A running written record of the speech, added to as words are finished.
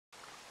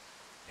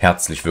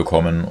Herzlich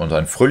willkommen und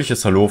ein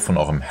fröhliches Hallo von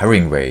eurem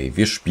Heringway.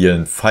 Wir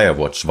spielen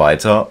Firewatch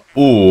weiter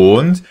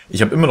und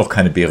ich habe immer noch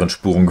keine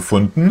Bärenspuren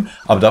gefunden,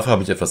 aber dafür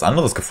habe ich etwas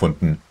anderes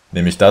gefunden,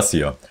 nämlich das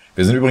hier.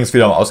 Wir sind übrigens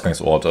wieder am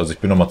Ausgangsort, also ich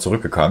bin nochmal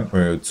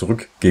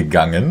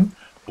zurückgegangen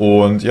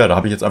und ja, da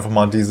habe ich jetzt einfach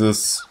mal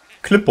dieses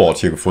Clipboard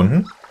hier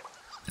gefunden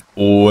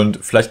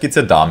und vielleicht geht's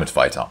ja damit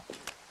weiter.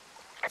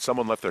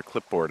 Someone left their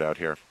clipboard out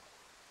here.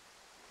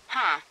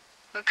 Huh.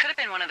 It could have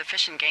been one of the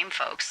fish and game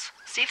folks.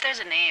 See if there's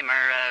a name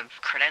or a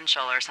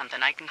credential or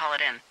something. I can call it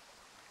in.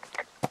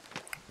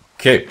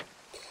 Okay.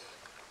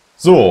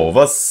 So,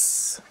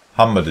 was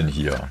haben wir denn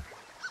hier?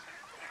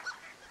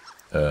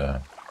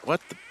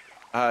 What the?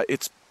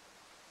 It's...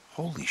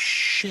 Holy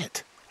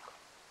shit.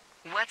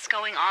 What's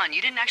going on?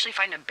 You didn't actually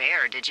find a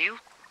bear, did you?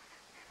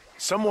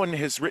 Someone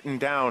has written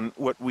down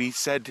what we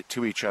said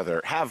to each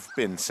other, have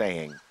been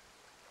saying.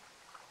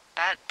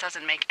 That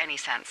doesn't make any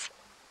sense.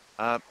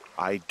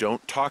 I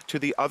don't talk to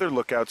the other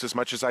lookouts as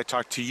much as I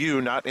talk to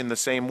you, not in the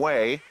same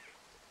way.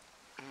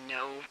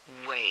 No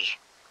way.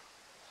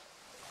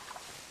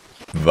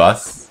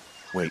 Was?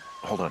 Wait,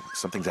 hold on.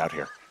 Something's out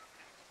here.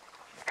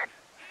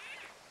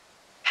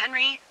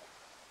 Henry?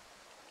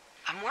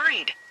 I'm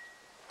worried.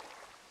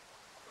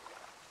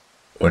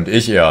 Und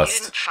ich You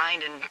erst. didn't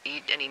find and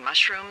eat any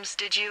mushrooms,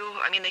 did you?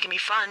 I mean, they can be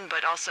fun,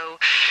 but also,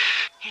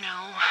 you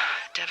know,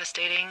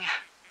 devastating.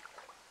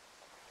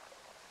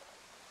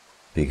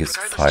 Biggest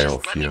Regardless, fire just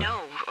of let me here.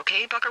 know,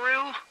 okay,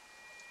 buckaroo?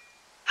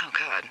 Oh,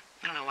 God.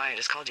 I don't know why I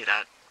just called you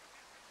that.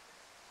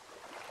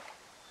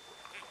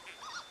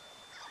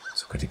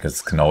 Sogar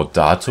das genaue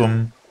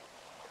Datum,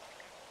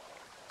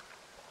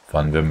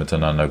 wann wir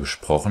miteinander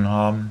gesprochen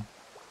haben.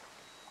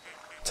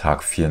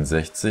 Tag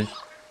 64.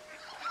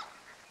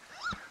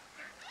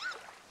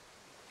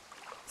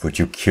 Would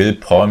you kill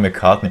Paul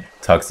McCartney?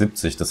 Tag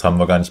 70, das haben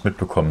wir gar nicht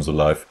mitbekommen so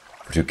live.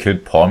 Would you kill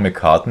Paul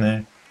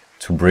McCartney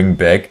to bring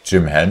back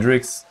Jim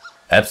Hendrix?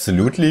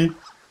 Absolutely.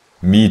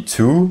 Me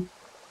too.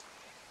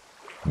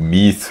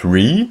 Me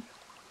 3.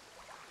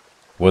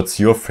 What's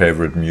your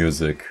favorite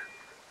music?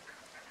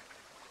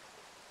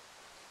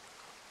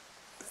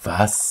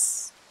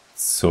 Was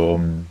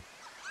zum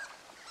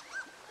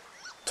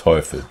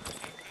Teufel?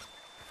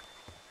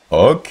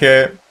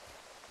 Okay.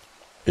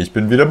 Ich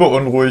bin wieder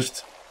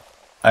beunruhigt.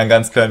 Ein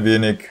ganz klein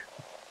wenig.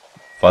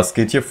 Was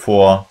geht hier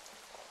vor?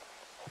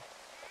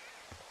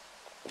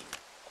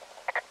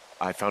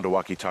 I found a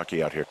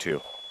walkie-talkie out here,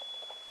 too.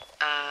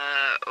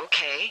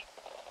 Okay.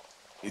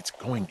 It's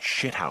going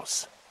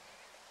shithouse.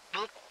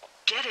 We'll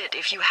get it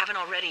if you haven't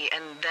already,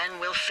 and then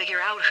we'll figure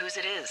out whose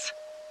it is.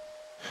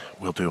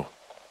 Will do.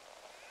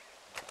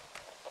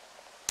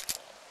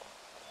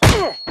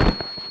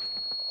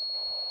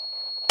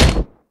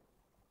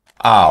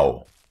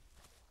 Au.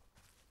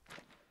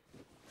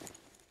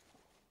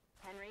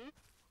 Henry?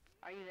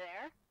 Are you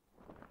there?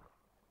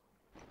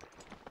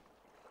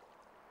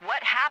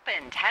 What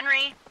happened,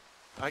 Henry?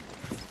 Holy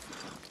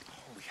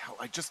hell,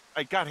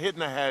 I got hit in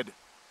the head.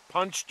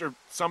 Punched or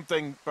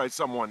something by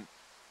someone.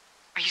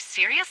 Are you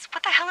serious?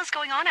 What the hell is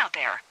going on out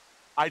there?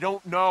 I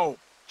don't know.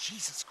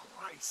 Jesus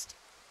Christ.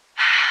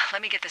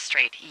 Let me get this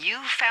straight. You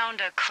found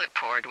a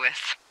clipboard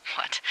with,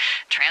 what,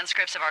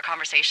 transcripts of our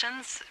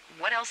conversations?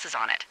 What else is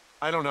on it?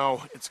 I don't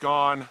know. It's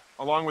gone,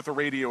 along with the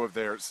radio of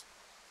theirs.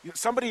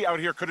 Somebody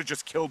out here could have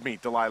just killed me,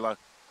 Delilah.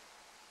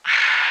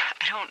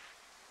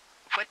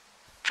 What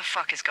the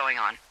fuck is going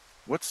on?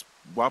 What's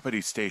Wapiti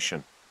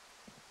Station?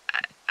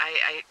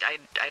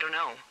 I don't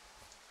know.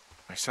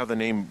 I saw the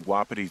name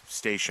Wapiti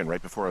Station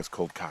right before I was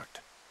cold-cocked.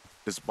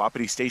 Does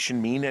Wapiti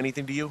Station mean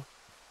anything to you?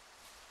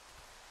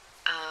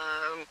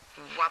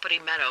 Wapiti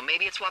Meadow.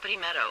 Maybe it's Wapiti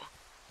Meadow.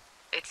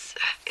 It's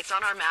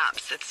on our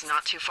maps. It's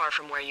not too far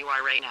from where you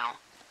are right now.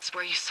 It's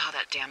where you saw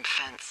that damn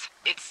fence.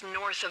 It's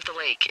north of the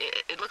lake.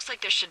 It looks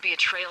like there should be a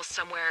trail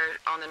somewhere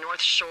on the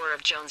north shore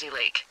of Jonesy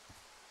Lake.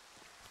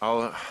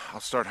 I'll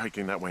start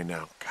hiking that way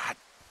now. God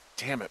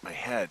damn it, my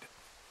head.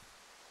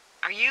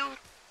 Are you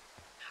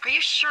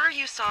sure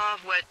you saw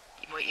what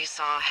you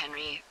saw,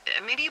 Henry?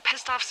 Maybe you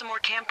pissed off some more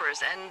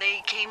campers and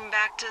they came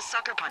back to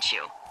sucker punch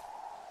you.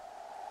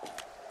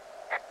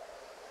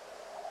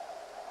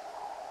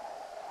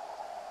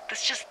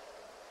 This just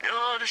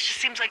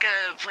seems like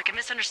a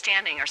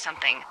misunderstanding or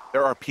something.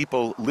 There are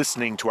people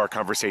listening to our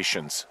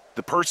conversations.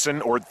 The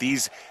person, or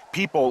these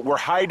people, were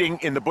hiding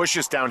in the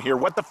bushes down here.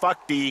 What the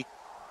fuck, Dee?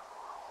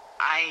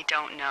 I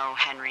don't know,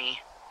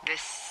 Henry.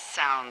 This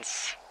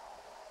sounds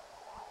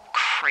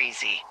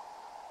crazy.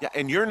 Yeah,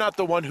 and you're not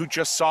the one who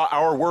just saw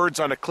our words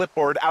on a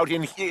clipboard out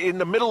in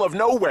the middle of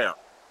nowhere.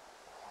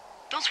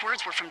 Those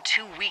words were from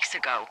 2 weeks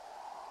ago.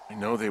 I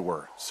know they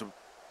were. So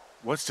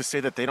what's to say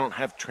that they don't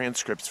have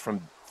transcripts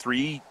from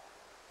 3,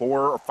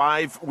 4, or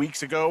 5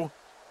 weeks ago?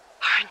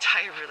 Our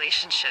entire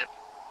relationship,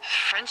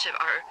 friendship,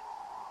 our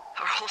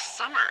whole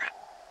summer.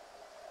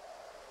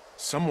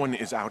 Someone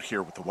is out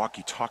here with the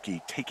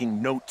walkie-talkie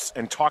taking notes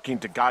and talking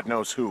to God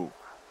knows who.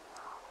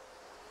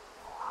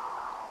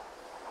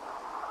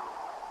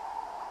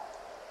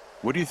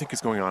 What do you think is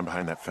going on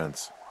behind that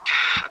fence?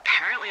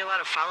 Apparently a lot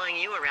of following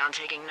you around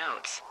taking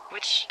notes,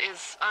 which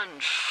is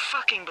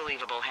unfucking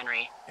believable,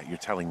 Henry. Yeah, you're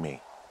telling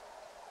me.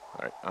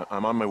 All right,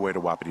 I'm on my way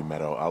to Wapiti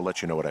Meadow. I'll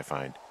let you know what I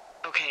find.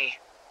 Okay.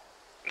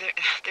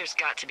 There's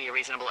got to be a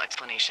reasonable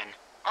explanation.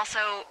 Also,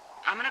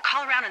 I'm gonna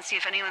call around and see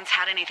if anyone's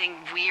had anything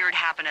weird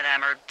happen to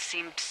them or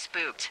seemed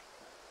spooked.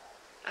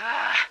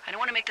 I don't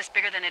want to make this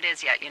bigger than it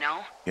is yet, you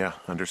know? Yeah,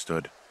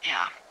 understood.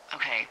 Yeah,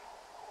 okay.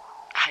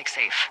 Hike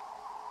safe.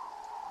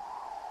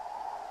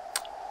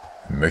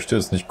 Ich möchte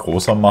es nicht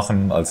größer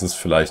machen, als es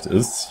vielleicht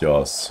ist.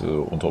 Ja, ist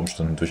unter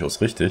Umständen durchaus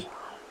richtig.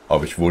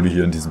 Aber ich wurde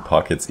hier in diesem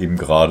Park jetzt eben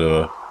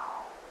gerade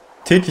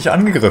tätlich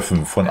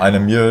angegriffen von einer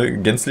mir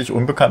gänzlich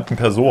unbekannten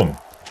Person.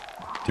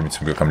 Die mich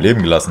zum Glück am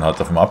Leben gelassen hat,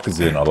 davon mal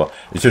abgesehen. Aber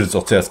ich hätte jetzt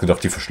auch zuerst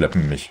gedacht, die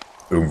verschleppen mich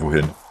irgendwo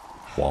hin.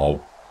 Wow.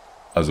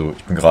 Also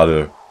ich bin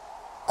gerade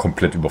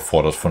komplett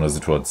überfordert von der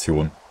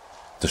Situation.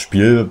 Das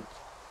Spiel,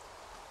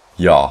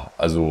 ja,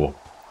 also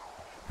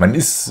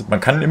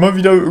man kann immer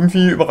wieder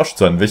irgendwie überrascht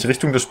sein, in welche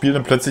Richtung das Spiel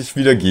dann plötzlich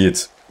wieder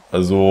geht.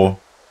 Also,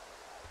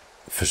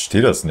 ich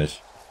verstehe das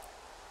nicht.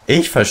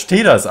 Ich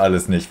verstehe das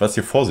alles nicht, was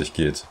hier vor sich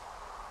geht.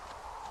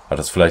 Hat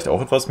das vielleicht auch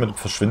etwas mit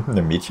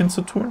verschwindenden Mädchen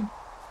zu tun?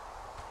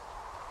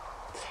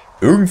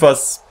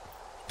 Irgendwas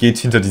geht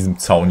hinter diesem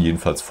Zaun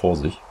jedenfalls vor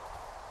sich.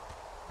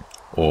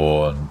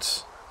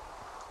 Und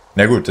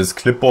na gut, das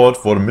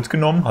Clipboard wurde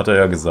mitgenommen, hat er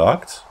ja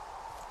gesagt.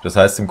 Das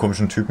heißt, dem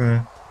komischen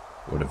Typen,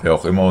 oder wer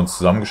auch immer uns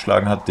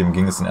zusammengeschlagen hat, dem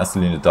ging es in erster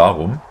Linie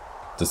darum,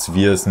 dass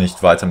wir es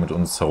nicht weiter mit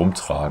uns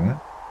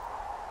herumtragen.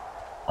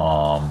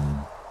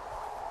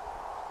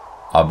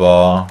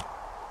 Aber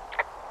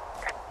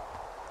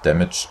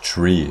Damaged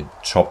Tree,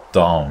 Chop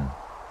Down.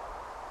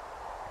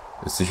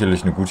 Ist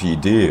sicherlich eine gute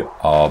Idee,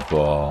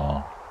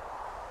 aber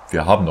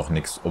wir haben noch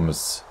nichts, um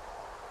es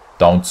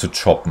down zu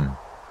choppen.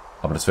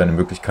 Aber das wäre eine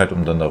Möglichkeit,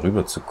 um dann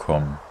darüber zu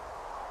kommen.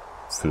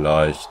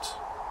 Vielleicht.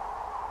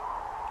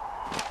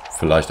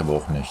 Vielleicht aber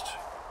auch nicht.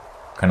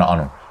 Keine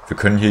Ahnung. Wir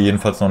können hier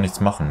jedenfalls noch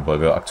nichts machen,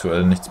 weil wir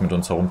aktuell nichts mit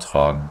uns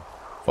herumtragen,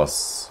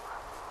 was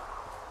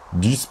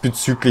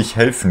diesbezüglich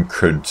helfen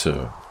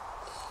könnte.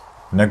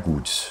 Na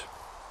gut.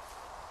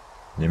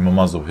 Nehmen wir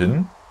mal so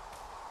hin.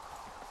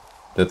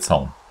 Der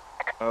Zaun.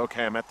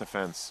 Okay, I'm at the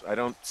fence. I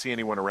don't see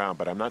anyone around,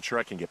 but I'm not sure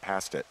I can get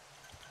past it.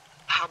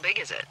 How big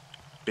is it?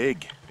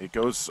 Big. It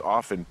goes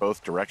off in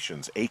both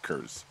directions.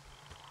 Acres.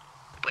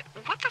 But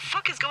what the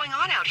fuck is going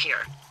on out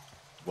here?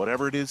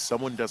 Whatever it is,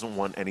 someone doesn't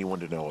want anyone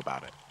to know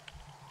about it.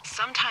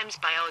 Sometimes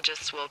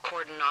biologists will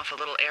cordon off a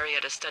little area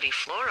to study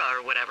flora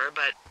or whatever,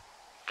 but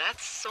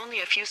that's only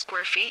a few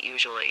square feet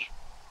usually.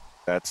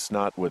 That's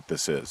not what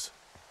this is.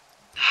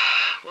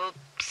 Well,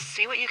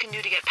 see what you can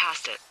do to get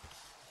past it.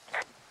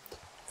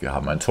 Wir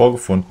haben ein Tor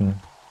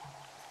gefunden.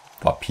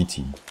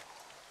 Wapiti.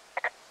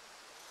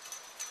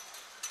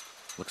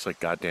 Looks like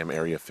goddamn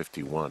Area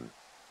 51.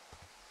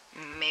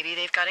 Maybe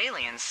they've got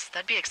aliens.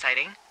 That'd be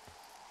exciting.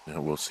 Yeah,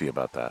 we'll see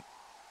about that.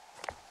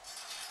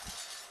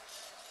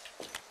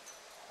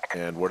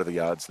 And what are the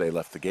odds they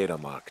left the gate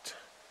unlocked?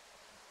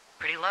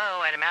 Pretty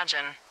low, I'd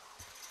imagine.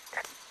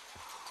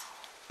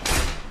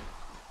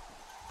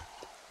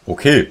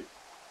 Okay.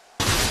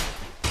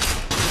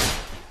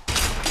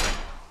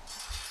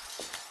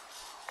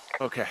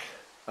 Okay.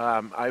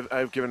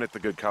 I've given it the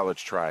good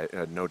college try.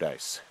 No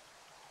dice.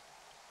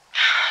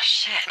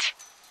 Shit.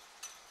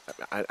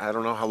 I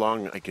don't know how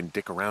long I can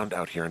dick around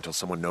out here until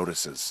someone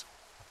notices.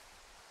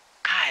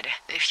 God,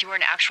 if you were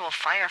an actual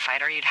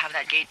firefighter, you'd have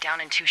that gate down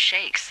in 2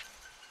 shakes.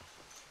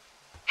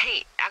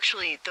 Hey,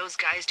 actually, those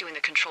guys doing the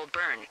controlled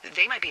burn,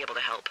 they might be able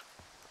to help.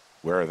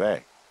 Where are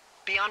they?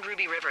 Beyond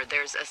Ruby River,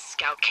 there's a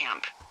scout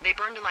camp. They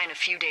burned a line a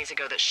few days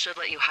ago that should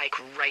let you hike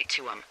right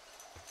to them.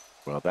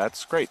 Well,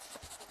 that's great.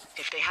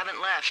 If they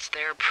haven't left,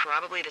 they're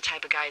probably the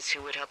type of guys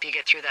who would help you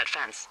get through that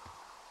fence.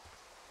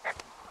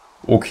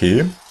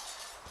 Okay.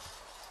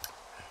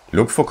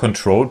 Look for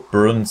controlled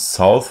burn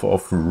south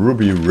of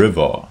Ruby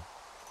River.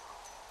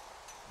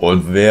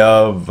 Und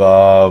wer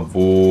war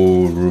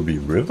wo Ruby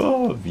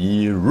River?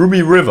 Wie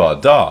Ruby River,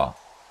 da.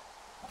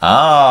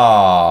 Ah.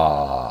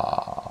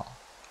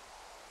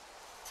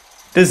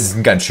 Das ist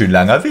ein ganz schön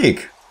langer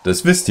Weg.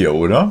 Das wisst ihr,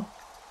 oder?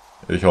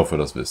 Ich hoffe,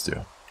 das wisst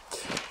ihr.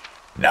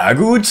 Na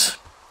gut.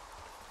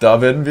 Da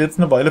werden wir jetzt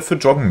eine Weile für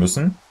joggen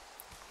müssen,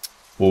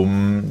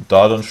 um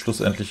da dann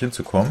schlussendlich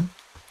hinzukommen.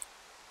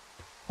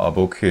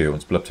 Aber okay,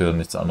 uns bleibt ja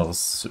nichts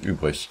anderes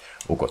übrig.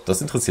 Oh Gott,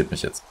 das interessiert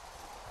mich jetzt.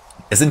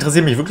 Es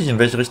interessiert mich wirklich, in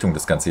welche Richtung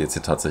das Ganze jetzt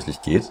hier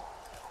tatsächlich geht.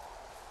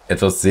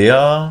 Etwas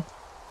sehr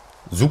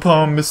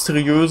super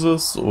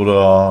mysteriöses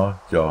oder,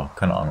 ja,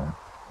 keine Ahnung.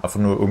 Einfach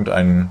nur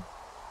irgendein...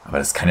 Aber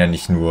das kann ja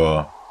nicht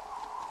nur...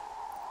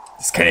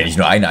 Es kann ja nicht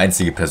nur eine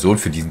einzige Person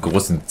für diesen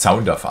großen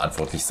Zaun da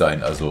verantwortlich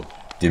sein. Also,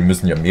 den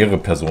müssen ja mehrere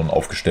Personen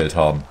aufgestellt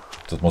haben.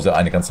 Das muss ja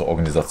eine ganze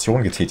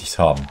Organisation getätigt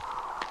haben.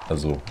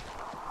 Also,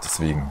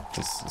 deswegen,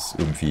 das ist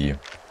irgendwie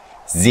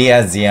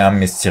sehr, sehr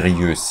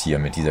mysteriös hier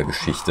mit dieser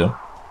Geschichte.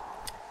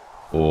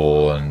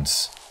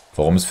 Und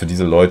warum es für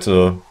diese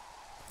Leute...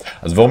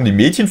 Also warum die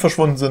Mädchen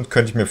verschwunden sind,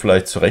 könnte ich mir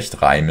vielleicht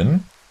zurecht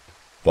reimen.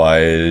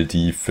 Weil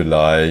die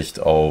vielleicht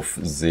auf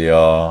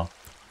sehr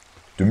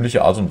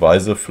dümmliche Art und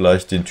Weise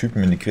vielleicht den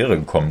Typen in die Quere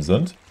gekommen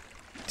sind,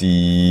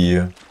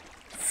 die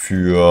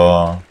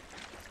für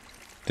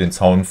den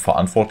Zaun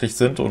verantwortlich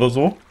sind oder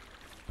so.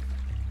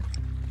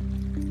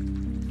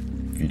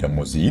 Wieder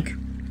Musik.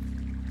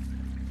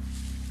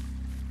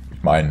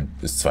 Ich meine,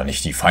 ist zwar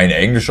nicht die feine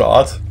englische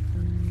Art,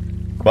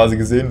 quasi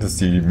gesehen, dass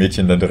die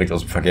Mädchen dann direkt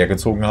aus dem Verkehr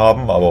gezogen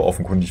haben, aber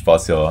offenkundig war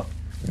es ja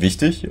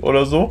wichtig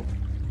oder so.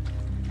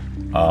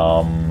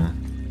 Na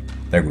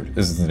gut,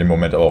 ist es in dem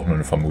Moment aber auch nur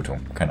eine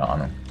Vermutung, keine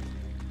Ahnung.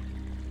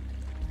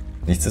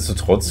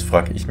 Nichtsdestotrotz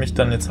frage ich mich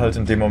dann jetzt halt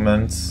in dem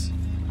Moment,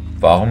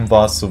 warum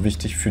war es so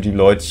wichtig für die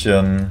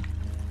Leutchen,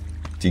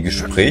 die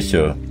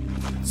Gespräche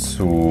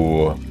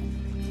zu...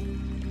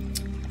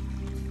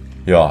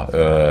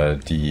 Ja,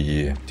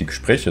 die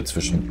Gespräche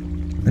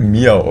zwischen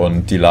mir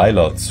und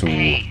Delilah zu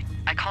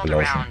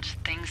belauschen.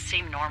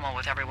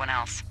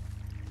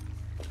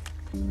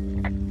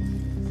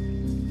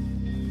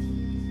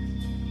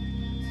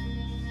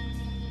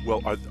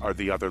 Well, are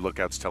the other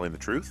lookouts telling the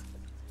truth?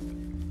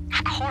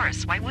 Of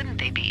course, why wouldn't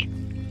they be?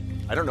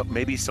 I don't know,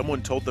 maybe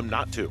someone told them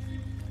not to.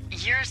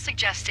 You're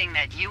suggesting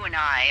that you and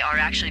I are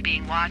actually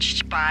being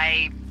watched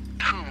by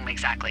whom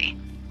exactly?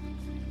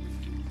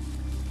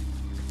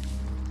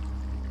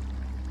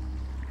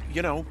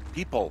 You know,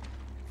 people.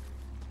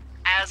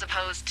 As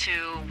opposed to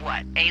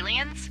what?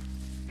 Aliens?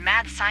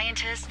 Mad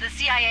scientists? The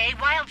CIA?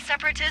 Wild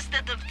separatists?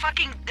 The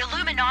fucking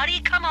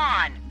Illuminati? Come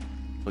on!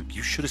 Look,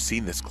 you should have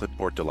seen this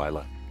clipboard,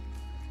 Delilah.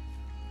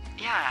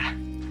 Yeah,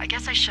 I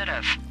guess I should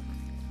have.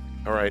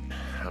 Alright,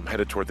 I'm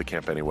headed toward the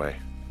camp anyway.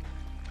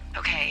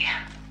 Okay.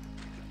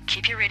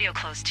 Keep your radio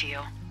close to you.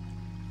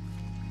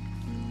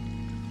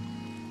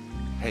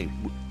 Hey,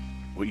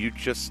 what you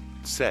just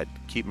said,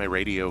 keep my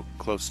radio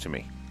close to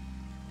me.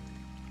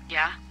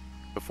 Yeah?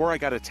 Before I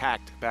got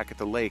attacked back at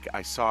the lake,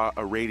 I saw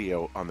a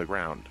radio on the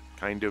ground.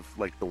 Kind of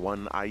like the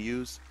one I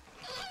use.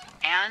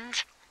 And?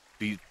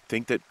 Do you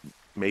think that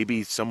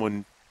maybe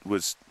someone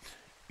was,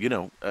 you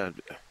know,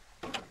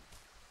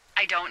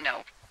 I don't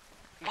know.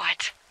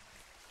 What?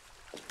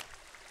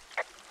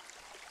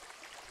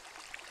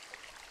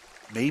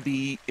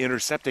 maybe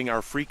intercepting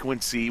our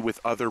frequency with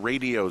other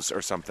radios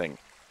or something?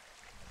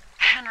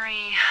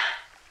 Henry...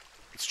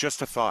 It's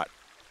just a thought.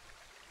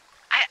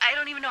 I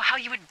don't even know how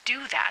you would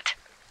do that.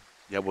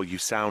 Yeah, well, you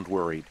sound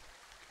worried.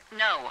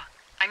 No,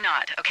 I'm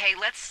not, okay?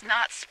 Let's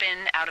not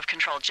spin out of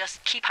control.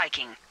 Just keep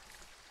hiking.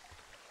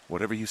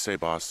 Whatever you say,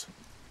 boss.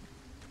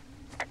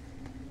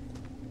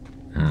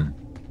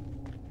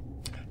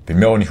 Bin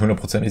mir auch nicht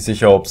hundertprozentig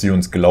sicher, ob sie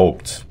uns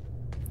glaubt.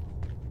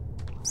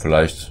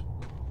 Vielleicht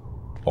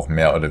auch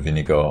mehr oder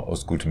weniger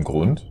aus gutem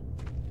Grund.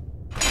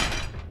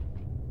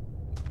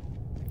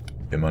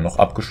 Immer noch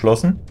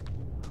abgeschlossen.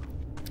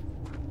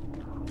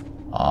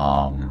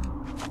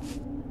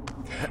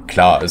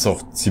 Klar, ist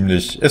auch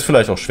ziemlich... Ist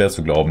vielleicht auch schwer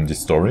zu glauben, die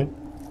Story.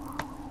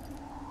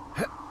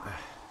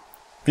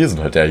 Wir sind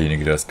halt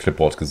derjenige, der das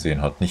Clipboard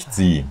gesehen hat, nicht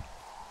sie.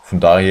 Von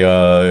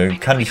daher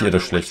kann ich ihr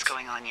das schlecht...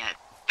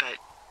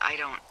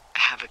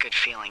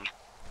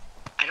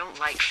 I don't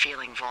like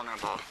feeling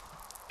vulnerable.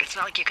 It's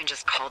not like you can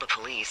just call the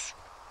police.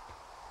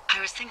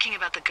 I was thinking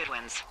about the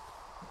Goodwins.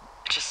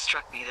 It just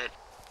struck me that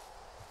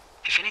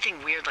if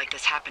anything weird like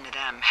this happened to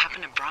them,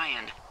 happened to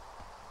Brian,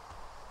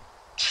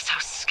 just how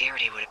scared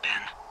he would have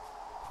been.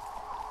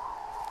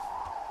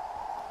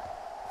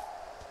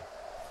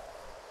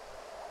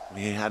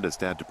 He had his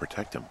dad to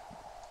protect him.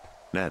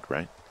 Ned,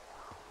 right?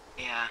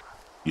 Yeah.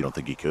 You don't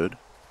think he could?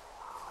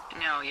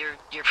 No, you're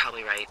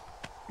probably right.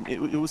 It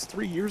was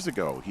 3 years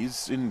ago.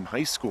 He's in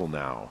high school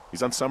now.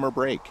 He's on summer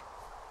break.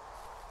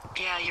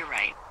 Yeah, you're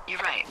right. You're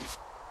right.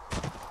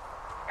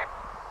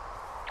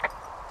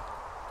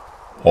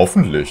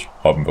 Hoffentlich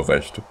haben wir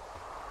recht.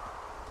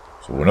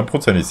 So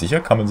hundertprozentig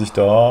sicher kann man sich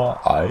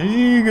da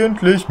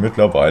eigentlich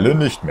mittlerweile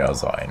nicht mehr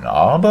sein.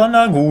 Aber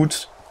na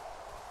gut.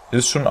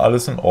 Ist schon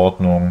alles in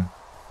Ordnung.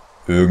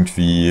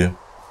 Irgendwie...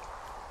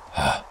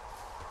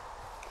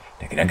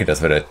 Der Gedanke,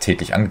 dass wir da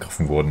tätlich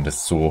angegriffen wurden, das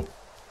ist so...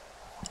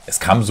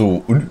 Es kam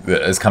so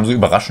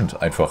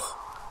überraschend einfach.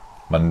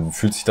 Man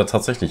fühlt sich da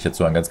tatsächlich jetzt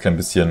so ein ganz klein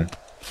bisschen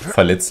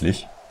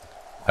verletzlich.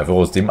 Einfach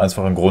aus dem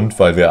einfachen Grund,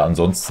 weil wir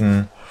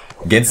ansonsten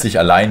gänzlich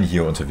allein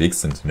hier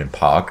unterwegs sind in dem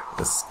Park.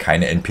 Es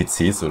keine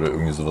NPCs oder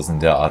irgendwie sowas in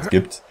der Art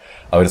gibt.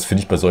 Aber das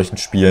finde ich bei solchen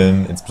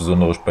Spielen,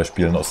 insbesondere bei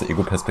Spielen aus der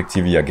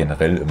Ego-Perspektive, ja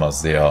generell immer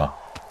sehr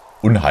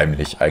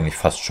unheimlich, eigentlich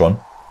fast schon.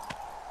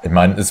 Ich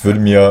meine, es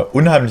würde mir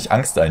unheimlich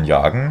Angst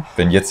einjagen,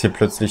 wenn jetzt hier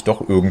plötzlich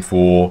doch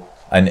irgendwo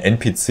ein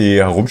NPC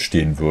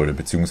herumstehen würde,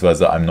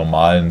 beziehungsweise einem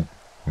normalen,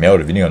 mehr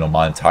oder weniger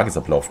normalen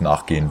Tagesablauf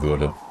nachgehen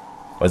würde.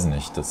 Weiß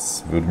nicht,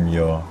 das würde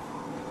mir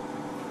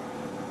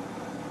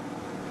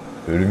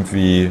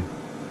irgendwie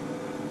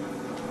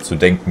zu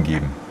denken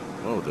geben.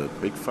 Oh, the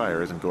big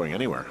fire isn't going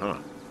anywhere, huh?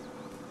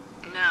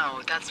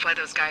 No, that's why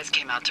those guys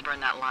came out to burn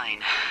that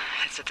line.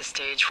 It's at the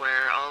stage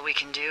where all we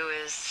can do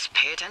is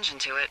pay attention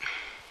to it.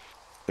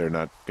 They're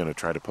not gonna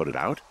try to put it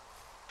out?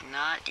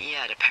 Not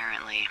yet,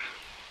 apparently.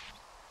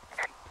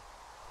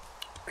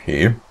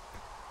 Okay.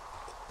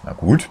 Na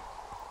gut.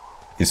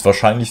 Ist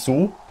wahrscheinlich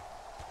so.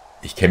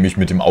 Ich kenne mich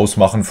mit dem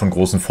Ausmachen von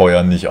großen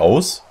Feuern nicht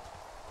aus.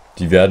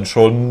 Die werden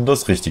schon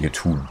das Richtige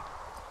tun.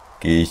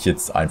 Gehe ich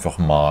jetzt einfach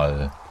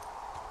mal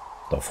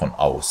davon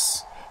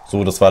aus.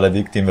 So, das war der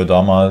Weg, den wir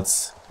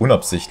damals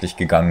unabsichtlich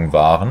gegangen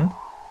waren.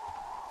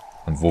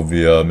 Und wo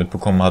wir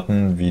mitbekommen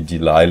hatten, wie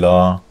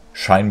Delilah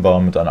scheinbar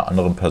mit einer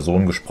anderen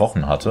Person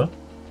gesprochen hatte.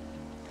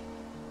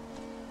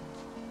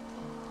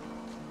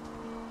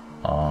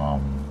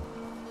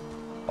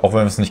 Auch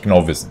wenn wir es nicht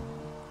genau wissen.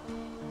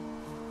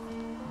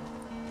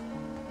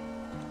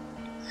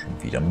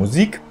 Schon wieder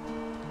Musik.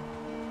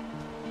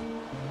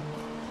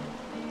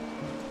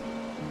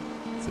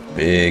 The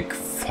Big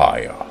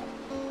Fire.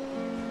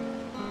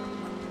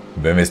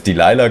 Wenn wir es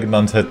Delilah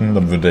genannt hätten,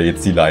 dann würde da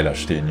jetzt Delilah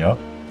stehen, ja?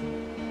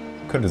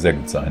 Könnte sehr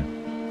gut sein.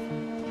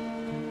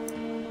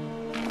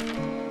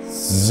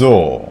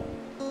 So.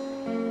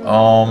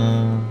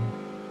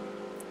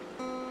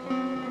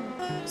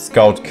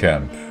 Scout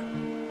Camp.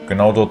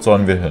 Genau dort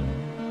sollen wir hin.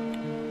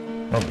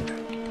 Na gut.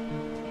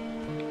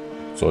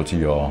 Sollte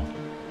ja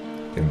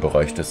im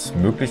Bereich des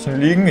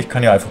Möglichen liegen. Ich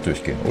kann ja einfach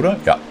durchgehen, oder?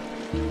 Ja.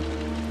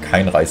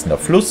 Kein reißender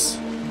Fluss.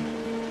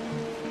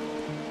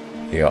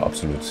 Eher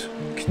absolut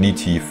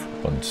knietief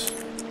und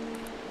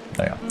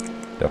naja,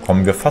 da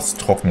kommen wir fast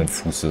trockenen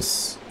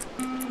Fußes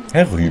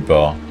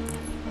herüber.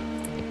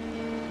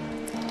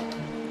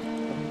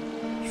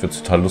 Ich würde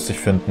es total lustig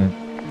finden,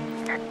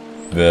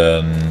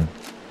 wenn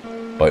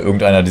bei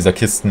irgendeiner dieser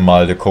Kisten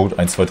mal der Code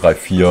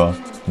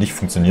 1234 nicht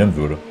funktionieren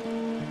würde.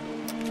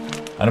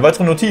 Eine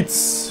weitere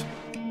Notiz.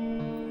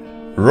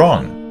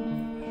 Ron.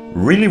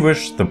 Really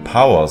wish the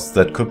powers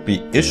that could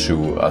be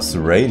issue us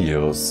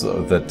radios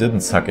that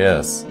didn't suck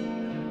ass.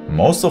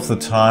 Most of the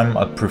time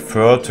I'd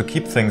prefer to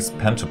keep things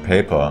pen to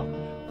paper,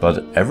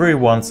 but every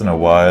once in a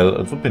while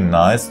it would be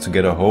nice to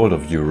get a hold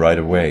of you right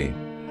away.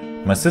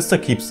 My sister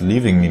keeps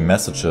leaving me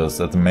messages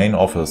at the main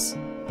office,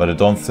 but I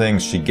don't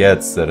think she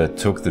gets that I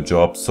took the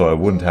job so I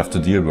wouldn't have to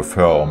deal with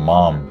her or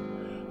mom.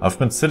 I've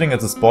been sitting at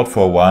the spot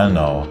for a while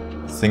now,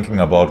 thinking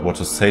about what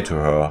to say to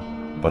her,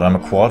 but I'm a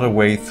quarter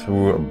way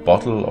through a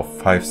bottle of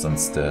fives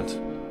instead.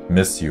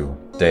 Miss you,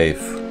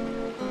 Dave.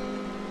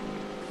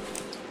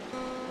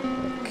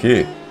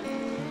 Okay.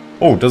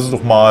 Oh, das ist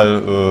doch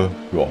mal,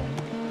 ja,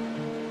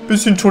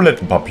 bisschen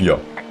Toilettenpapier.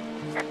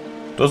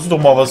 Das ist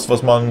doch mal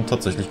was man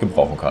tatsächlich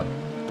gebrauchen kann.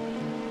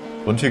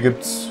 Und hier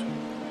gibt's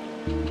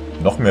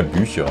noch mehr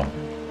Bücher.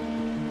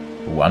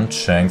 One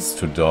Chance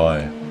to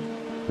Die.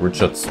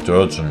 Richard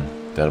Sturgeon.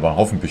 Der hat aber einen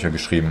Haufen Bücher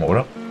geschrieben,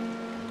 oder?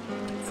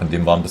 Von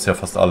dem waren bisher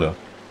fast alle.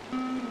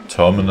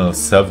 Terminal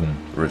 7.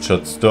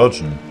 Richard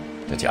Sturgeon.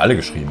 Der hat die alle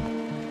geschrieben.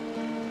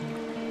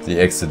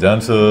 The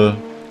Accidental.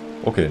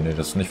 Okay, nee,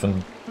 das ist nicht von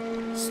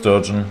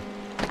Sturgeon.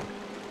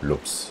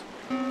 Lups.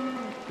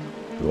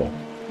 Ja.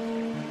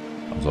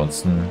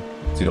 Ansonsten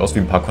sieht aus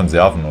wie ein paar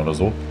Konserven oder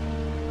so.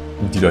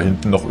 Die da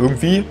hinten noch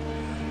irgendwie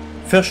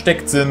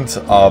versteckt sind,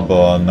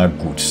 aber na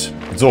gut.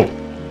 So.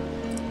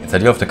 Jetzt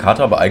hätte ich auf der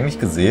Karte aber eigentlich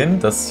gesehen,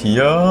 dass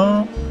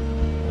hier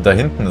da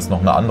hinten ist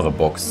noch eine andere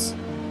Box.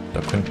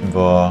 Da könnten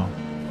wir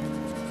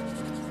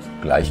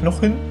gleich noch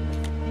hin.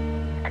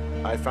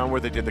 I found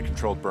where they did the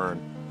controlled burn.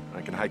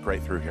 I can hike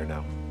right through here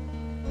now.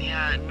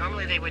 Yeah,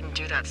 normally they wouldn't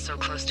do that so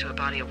close to a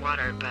body of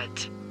water,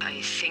 but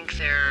I think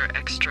they're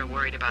extra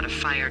worried about a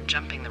fire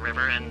jumping the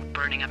river and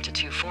burning up to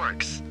 2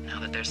 forks, now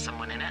that there's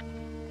someone in it.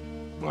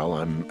 Well,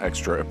 I'm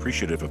extra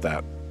appreciative of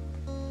that.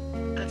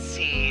 Let's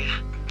see.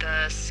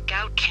 The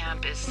scout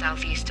camp is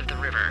southeast of the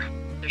river.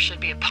 There should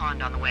be a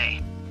pond on the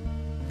way.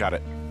 Got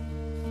it.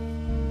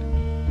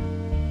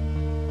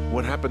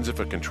 What happens if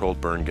a controlled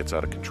burn gets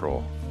out of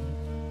control?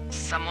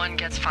 Someone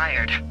gets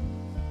fired.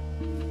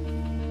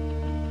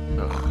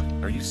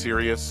 Ugh, are you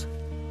serious?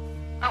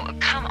 Oh,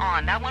 come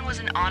on. That one was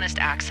an honest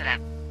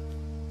accident.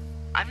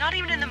 I'm not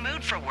even in the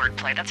mood for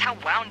wordplay. That's how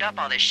wound up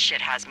all this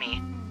shit has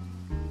me.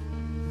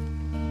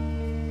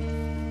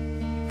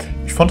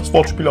 Ich fand das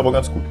Wortspiel aber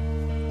ganz gut.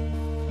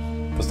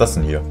 Was ist das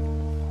denn hier?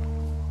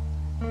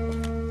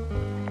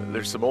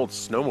 There's some old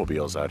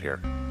snowmobiles out here.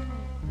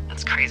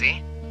 That's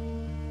crazy.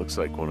 Looks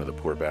like one of the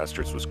poor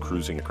bastards was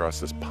cruising across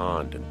this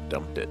pond and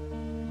dumped it.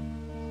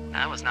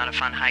 That was not a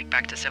fun hike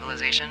back to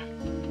civilization.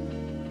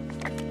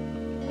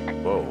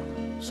 Whoa,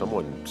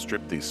 someone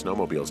stripped these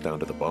snowmobiles down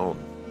to the bone.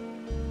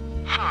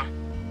 Huh.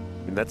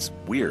 I mean, that's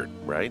weird,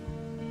 right?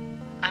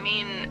 I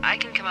mean, I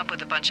can come up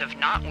with a bunch of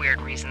not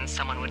weird reasons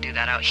someone would do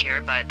that out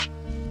here, but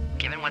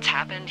given what's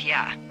happened,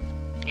 yeah.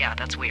 Yeah,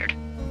 that's weird.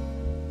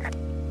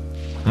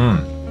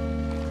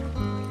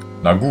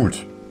 Na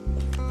gut.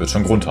 Wird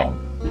schon Grund haben.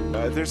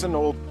 There's an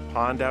old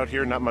pond out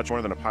here, not much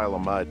more than a pile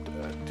of mud.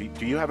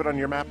 Do you have it on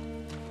your map?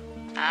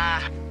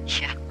 Yeah,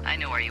 I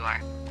know where you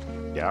are.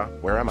 Yeah?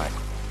 Where am I?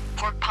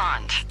 Pork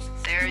Pond.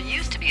 There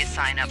used to be a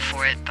sign up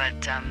for it,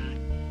 but,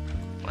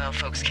 well,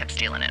 folks kept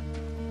stealing it.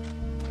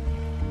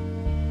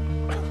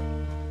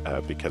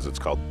 Because it's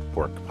called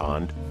Pork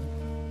Pond?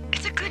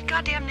 It's a good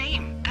goddamn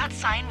name. That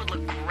sign would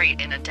look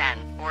great in a den,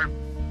 or,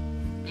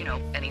 you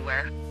know,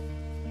 anywhere.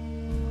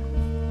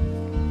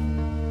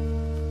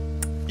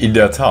 In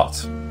der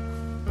Tat.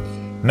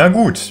 Na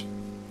gut.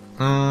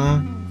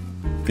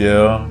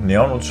 wir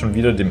nähern uns schon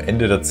wieder dem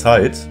Ende der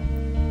Zeit.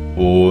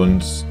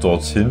 Und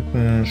dort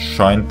hinten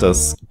scheint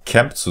das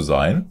Camp zu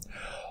sein.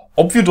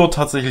 Ob wir dort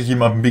tatsächlich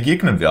jemandem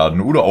begegnen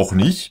werden oder auch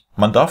nicht,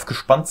 man darf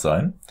gespannt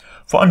sein.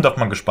 Vor allem darf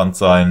man gespannt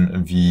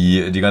sein,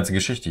 wie die ganze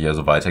Geschichte hier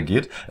so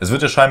weitergeht. Es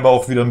wird ja scheinbar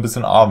auch wieder ein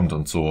bisschen Abend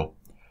und so.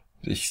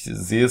 Ich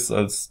sehe es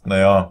als,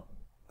 naja,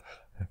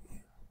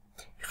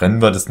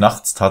 rennen wir des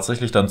Nachts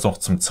tatsächlich dann noch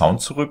zum Zaun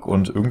zurück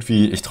und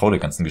irgendwie, ich traue der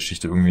ganzen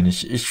Geschichte irgendwie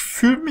nicht. Ich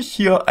fühle mich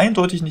hier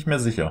eindeutig nicht mehr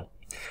sicher.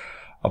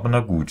 Aber na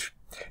gut.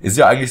 Ist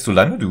ja eigentlich so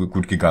lange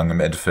gut gegangen im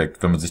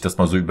Endeffekt, wenn man sich das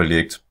mal so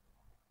überlegt.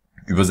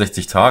 Über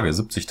 60 Tage,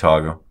 70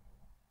 Tage.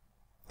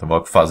 Da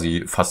war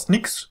quasi fast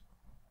nix.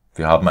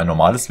 Wir haben ein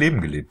normales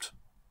Leben gelebt.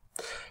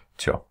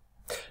 Tja,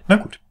 na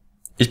gut.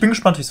 Ich bin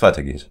gespannt, wie es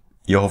weitergeht.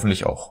 Ihr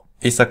hoffentlich auch.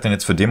 Ich sag dann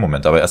jetzt für den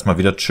Moment aber erstmal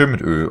wieder Tschö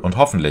mit Ö und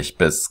hoffentlich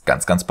bis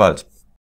ganz, ganz bald.